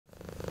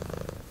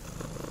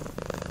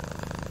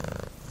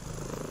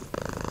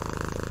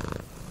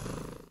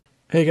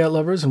Hey cat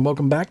lovers, and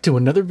welcome back to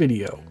another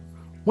video.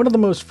 One of the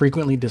most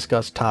frequently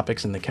discussed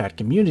topics in the cat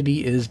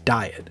community is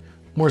diet.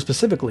 More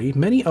specifically,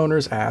 many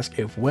owners ask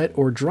if wet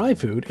or dry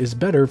food is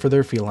better for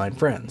their feline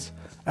friends.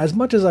 As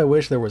much as I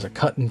wish there was a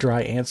cut and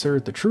dry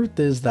answer, the truth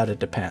is that it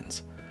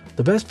depends.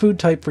 The best food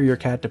type for your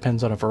cat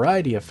depends on a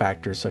variety of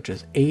factors such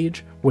as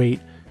age,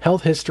 weight,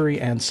 health history,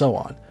 and so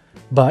on.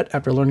 But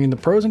after learning the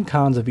pros and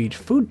cons of each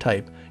food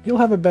type, you'll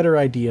have a better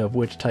idea of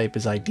which type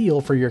is ideal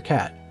for your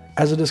cat.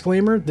 As a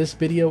disclaimer, this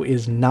video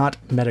is not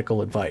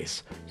medical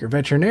advice. Your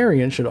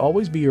veterinarian should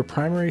always be your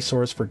primary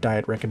source for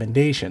diet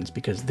recommendations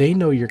because they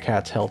know your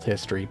cat's health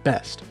history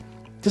best.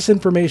 This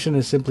information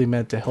is simply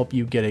meant to help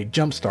you get a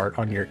jump start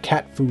on your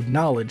cat food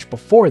knowledge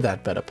before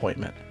that vet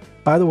appointment.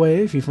 By the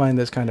way, if you find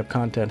this kind of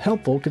content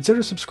helpful,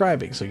 consider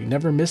subscribing so you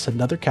never miss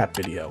another cat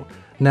video.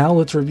 Now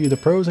let's review the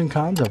pros and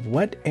cons of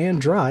wet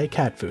and dry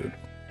cat food.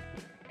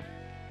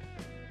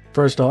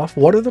 First off,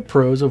 what are the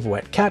pros of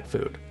wet cat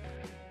food?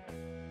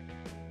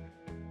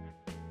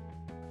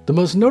 The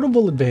most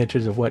notable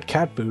advantage of wet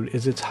cat food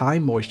is its high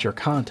moisture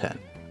content.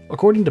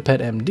 According to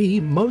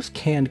PetMD, most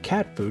canned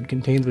cat food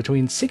contains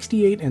between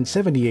 68 and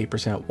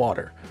 78%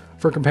 water.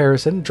 For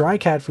comparison, dry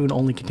cat food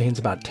only contains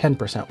about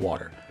 10%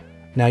 water.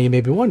 Now you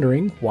may be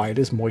wondering, why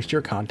does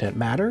moisture content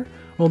matter?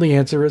 Well, the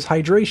answer is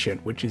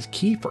hydration, which is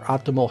key for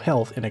optimal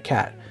health in a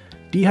cat.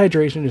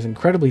 Dehydration is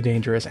incredibly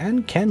dangerous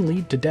and can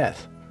lead to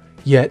death.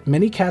 Yet,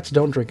 many cats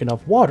don't drink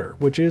enough water,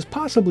 which is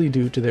possibly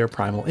due to their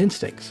primal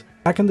instincts.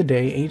 Back in the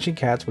day, ancient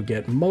cats would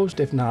get most,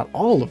 if not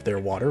all, of their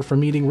water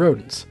from eating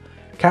rodents.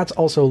 Cats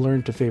also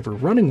learned to favor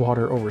running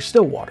water over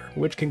still water,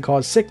 which can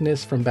cause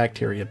sickness from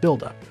bacteria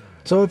buildup.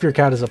 So if your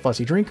cat is a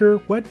fussy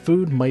drinker, wet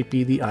food might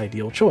be the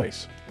ideal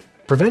choice.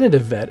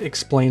 Preventative Vet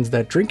explains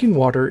that drinking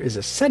water is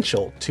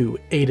essential to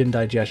aid in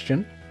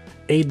digestion,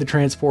 aid the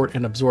transport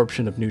and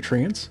absorption of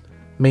nutrients,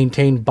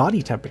 maintain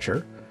body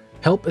temperature,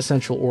 help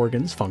essential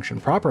organs function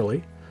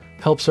properly,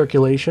 help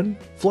circulation,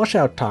 flush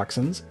out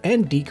toxins,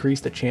 and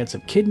decrease the chance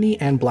of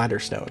kidney and bladder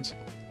stones.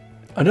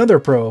 Another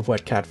pro of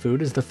wet cat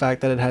food is the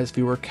fact that it has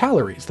fewer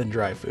calories than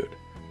dry food.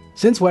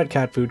 Since wet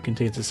cat food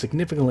contains a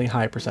significantly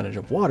high percentage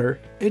of water,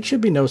 it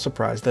should be no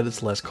surprise that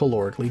it's less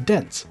calorically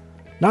dense.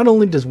 Not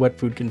only does wet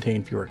food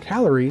contain fewer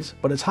calories,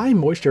 but its high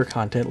moisture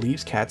content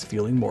leaves cats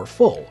feeling more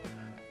full.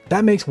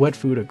 That makes wet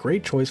food a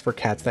great choice for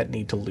cats that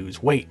need to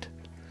lose weight.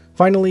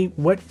 Finally,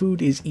 wet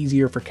food is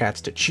easier for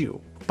cats to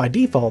chew. By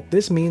default,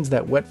 this means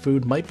that wet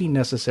food might be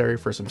necessary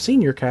for some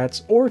senior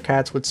cats or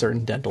cats with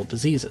certain dental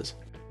diseases.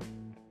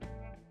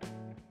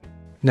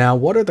 Now,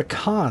 what are the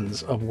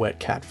cons of wet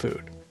cat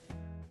food?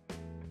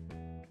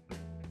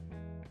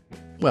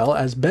 Well,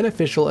 as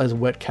beneficial as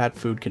wet cat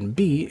food can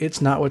be,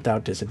 it's not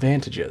without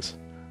disadvantages.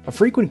 A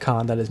frequent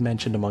con that is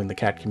mentioned among the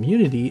cat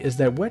community is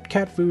that wet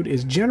cat food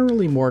is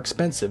generally more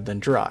expensive than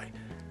dry.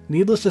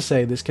 Needless to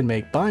say, this can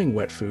make buying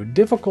wet food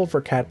difficult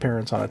for cat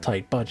parents on a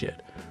tight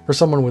budget. For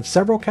someone with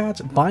several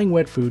cats, buying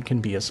wet food can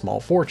be a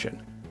small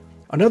fortune.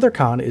 Another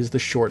con is the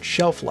short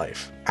shelf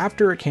life.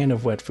 After a can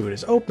of wet food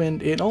is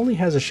opened, it only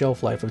has a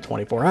shelf life of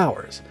 24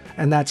 hours,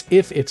 and that's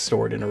if it's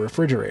stored in a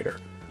refrigerator.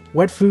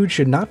 Wet food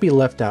should not be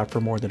left out for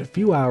more than a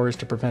few hours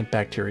to prevent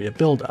bacteria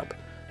buildup.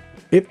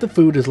 If the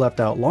food is left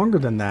out longer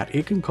than that,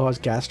 it can cause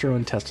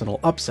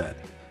gastrointestinal upset.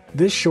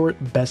 This short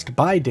best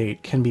buy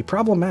date can be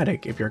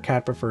problematic if your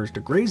cat prefers to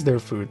graze their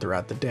food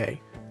throughout the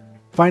day.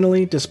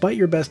 Finally, despite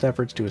your best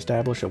efforts to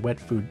establish a wet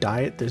food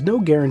diet, there's no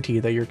guarantee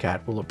that your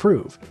cat will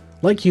approve.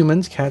 Like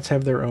humans, cats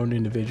have their own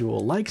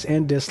individual likes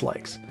and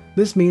dislikes.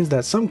 This means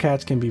that some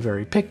cats can be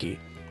very picky.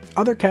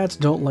 Other cats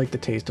don't like the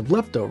taste of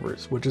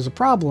leftovers, which is a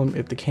problem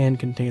if the can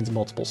contains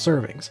multiple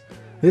servings.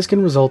 This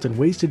can result in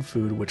wasted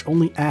food, which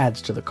only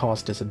adds to the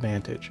cost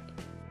disadvantage.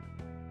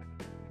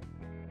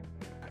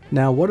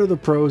 Now, what are the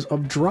pros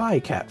of dry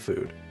cat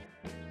food?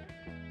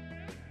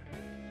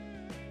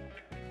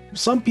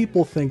 Some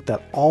people think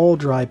that all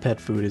dry pet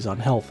food is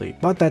unhealthy,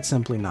 but that's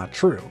simply not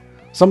true.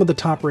 Some of the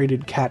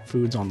top-rated cat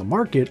foods on the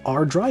market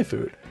are dry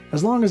food.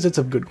 As long as it's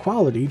of good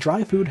quality,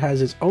 dry food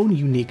has its own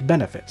unique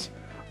benefits.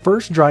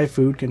 First, dry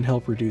food can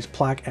help reduce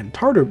plaque and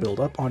tartar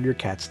buildup on your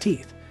cat's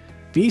teeth.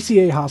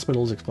 VCA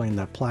hospitals explain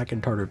that plaque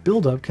and tartar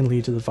buildup can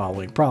lead to the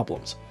following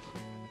problems: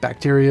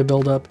 bacteria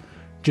buildup,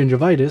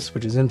 gingivitis,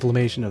 which is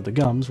inflammation of the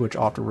gums, which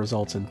often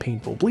results in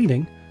painful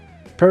bleeding,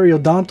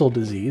 periodontal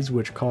disease,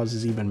 which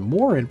causes even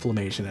more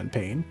inflammation and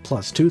pain,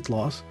 plus tooth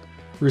loss,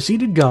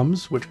 receded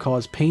gums, which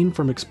cause pain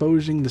from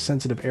exposing the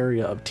sensitive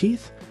area of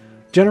teeth,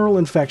 general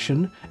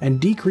infection, and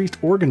decreased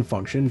organ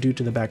function due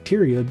to the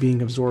bacteria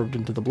being absorbed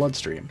into the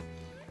bloodstream.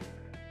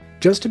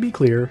 Just to be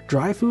clear,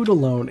 dry food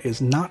alone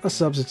is not a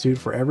substitute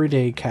for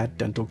everyday cat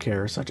dental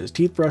care such as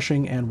teeth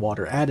brushing and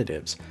water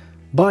additives.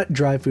 But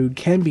dry food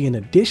can be an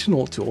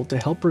additional tool to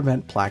help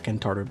prevent plaque and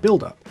tartar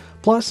buildup.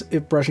 Plus,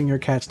 if brushing your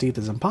cat's teeth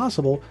is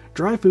impossible,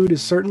 dry food is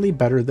certainly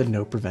better than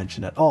no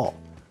prevention at all.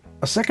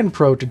 A second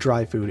pro to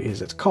dry food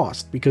is its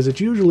cost, because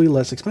it's usually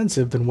less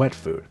expensive than wet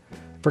food.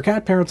 For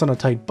cat parents on a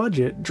tight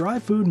budget, dry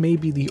food may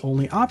be the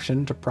only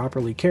option to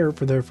properly care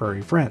for their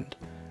furry friend.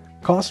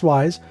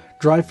 Cost-wise,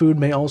 Dry food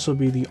may also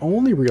be the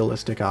only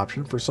realistic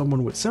option for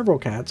someone with several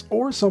cats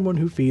or someone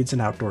who feeds an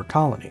outdoor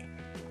colony.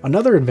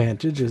 Another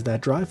advantage is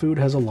that dry food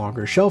has a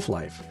longer shelf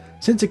life.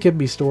 Since it can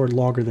be stored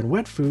longer than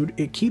wet food,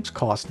 it keeps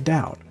costs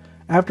down.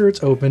 After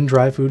it's opened,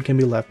 dry food can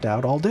be left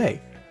out all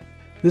day.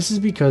 This is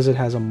because it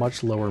has a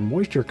much lower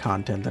moisture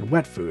content than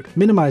wet food,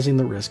 minimizing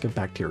the risk of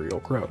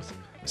bacterial growth.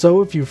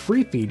 So if you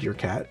free feed your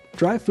cat,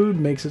 dry food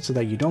makes it so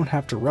that you don't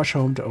have to rush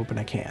home to open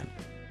a can.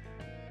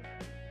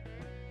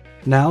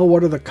 Now,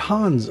 what are the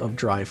cons of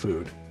dry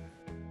food?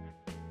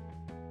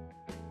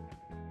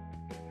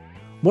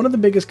 One of the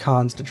biggest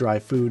cons to dry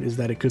food is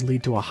that it could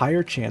lead to a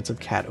higher chance of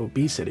cat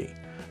obesity.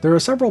 There are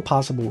several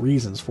possible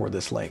reasons for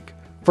this link.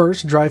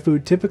 First, dry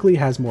food typically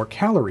has more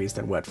calories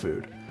than wet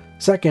food.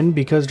 Second,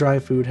 because dry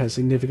food has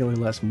significantly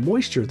less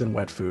moisture than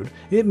wet food,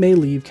 it may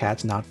leave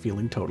cats not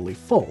feeling totally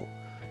full.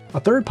 A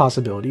third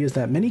possibility is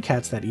that many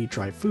cats that eat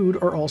dry food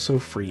are also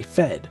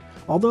free-fed.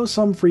 Although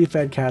some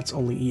free-fed cats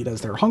only eat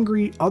as they're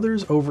hungry,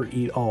 others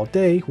overeat all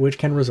day, which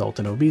can result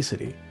in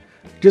obesity.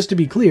 Just to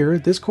be clear,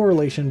 this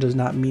correlation does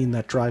not mean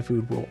that dry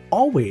food will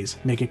always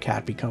make a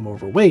cat become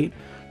overweight.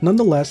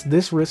 Nonetheless,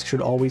 this risk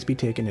should always be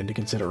taken into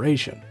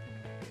consideration.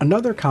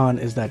 Another con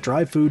is that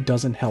dry food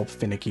doesn't help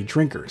finicky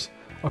drinkers.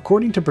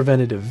 According to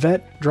Preventative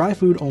Vet, dry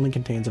food only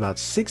contains about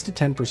 6 to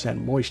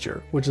 10%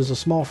 moisture, which is a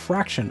small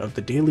fraction of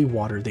the daily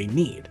water they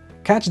need.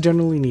 Cats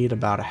generally need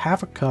about a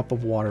half a cup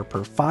of water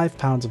per 5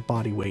 pounds of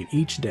body weight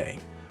each day.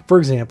 For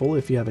example,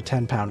 if you have a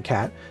 10-pound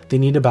cat, they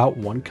need about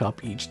 1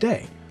 cup each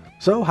day.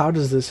 So how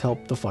does this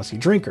help the fussy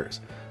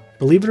drinkers?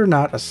 Believe it or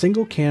not, a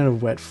single can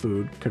of wet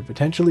food could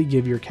potentially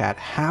give your cat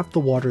half the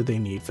water they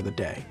need for the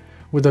day.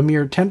 With a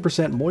mere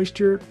 10%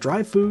 moisture,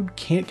 dry food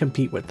can't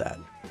compete with that.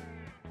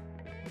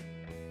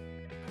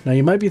 Now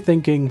you might be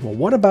thinking, well,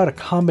 what about a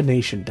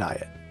combination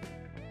diet?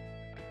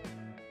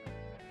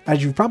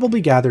 As you've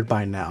probably gathered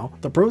by now,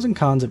 the pros and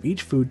cons of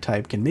each food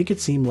type can make it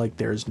seem like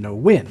there's no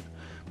win.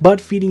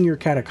 But feeding your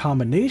cat a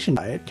combination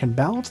diet can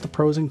balance the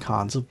pros and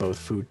cons of both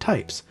food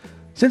types.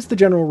 Since the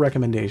general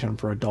recommendation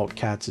for adult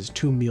cats is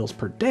 2 meals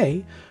per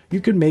day,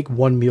 you could make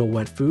 1 meal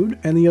wet food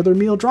and the other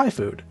meal dry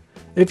food.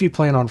 If you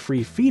plan on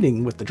free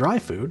feeding with the dry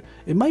food,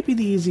 it might be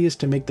the easiest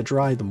to make the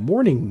dry the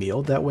morning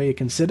meal, that way it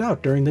can sit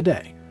out during the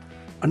day.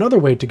 Another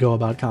way to go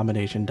about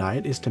combination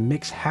diet is to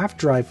mix half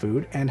dry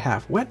food and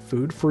half wet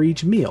food for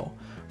each meal.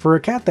 For a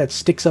cat that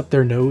sticks up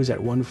their nose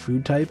at one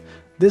food type,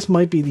 this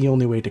might be the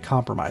only way to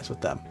compromise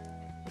with them.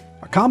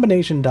 A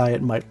combination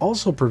diet might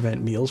also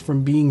prevent meals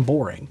from being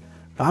boring.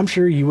 I'm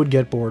sure you would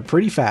get bored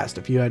pretty fast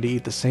if you had to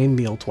eat the same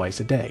meal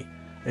twice a day.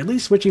 At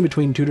least switching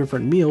between 2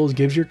 different meals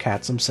gives your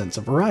cat some sense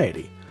of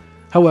variety.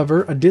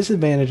 However, a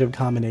disadvantage of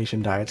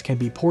combination diets can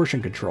be portion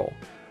control.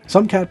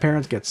 Some cat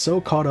parents get so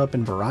caught up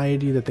in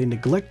variety that they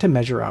neglect to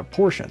measure out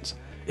portions.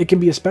 It can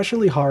be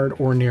especially hard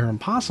or near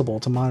impossible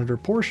to monitor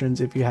portions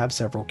if you have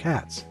several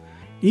cats.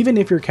 Even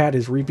if your cat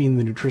is reaping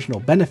the nutritional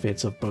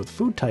benefits of both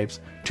food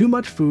types, too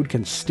much food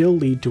can still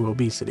lead to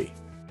obesity.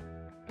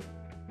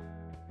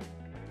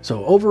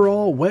 So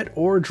overall, wet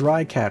or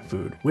dry cat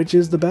food, which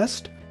is the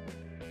best?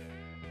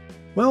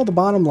 Well, the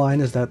bottom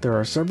line is that there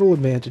are several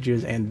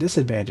advantages and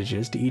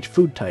disadvantages to each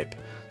food type.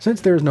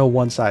 Since there is no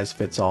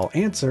one-size-fits-all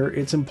answer,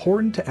 it's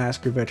important to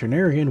ask your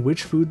veterinarian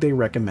which food they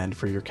recommend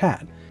for your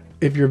cat.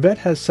 If your vet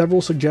has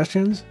several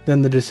suggestions,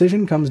 then the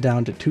decision comes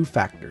down to 2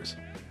 factors: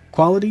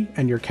 quality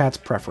and your cat's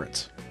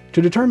preference.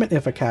 To determine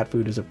if a cat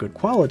food is of good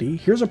quality,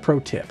 here's a pro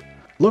tip.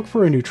 Look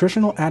for a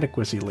nutritional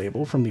adequacy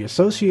label from the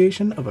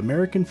Association of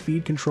American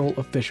Feed Control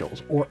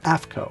Officials, or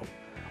AAFCO,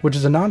 which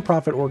is a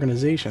nonprofit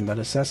organization that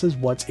assesses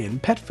what's in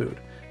pet food.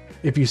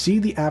 If you see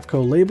the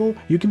AAFCO label,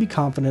 you can be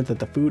confident that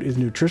the food is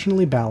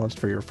nutritionally balanced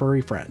for your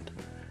furry friend.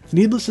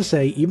 Needless to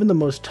say, even the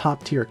most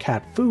top-tier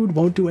cat food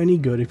won't do any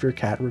good if your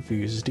cat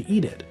refuses to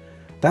eat it.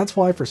 That's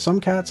why for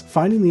some cats,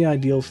 finding the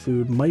ideal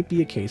food might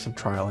be a case of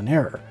trial and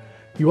error.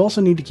 You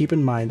also need to keep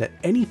in mind that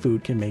any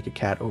food can make a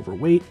cat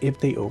overweight if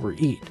they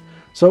overeat.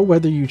 So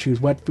whether you choose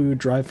wet food,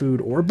 dry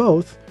food, or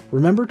both,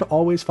 remember to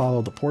always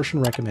follow the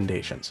portion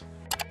recommendations.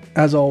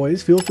 As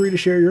always, feel free to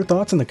share your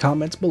thoughts in the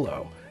comments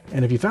below.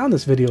 And if you found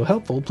this video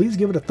helpful, please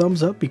give it a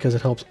thumbs up because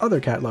it helps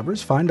other cat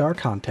lovers find our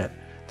content.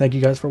 Thank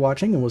you guys for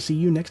watching, and we'll see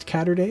you next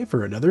Catterday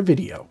for another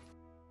video.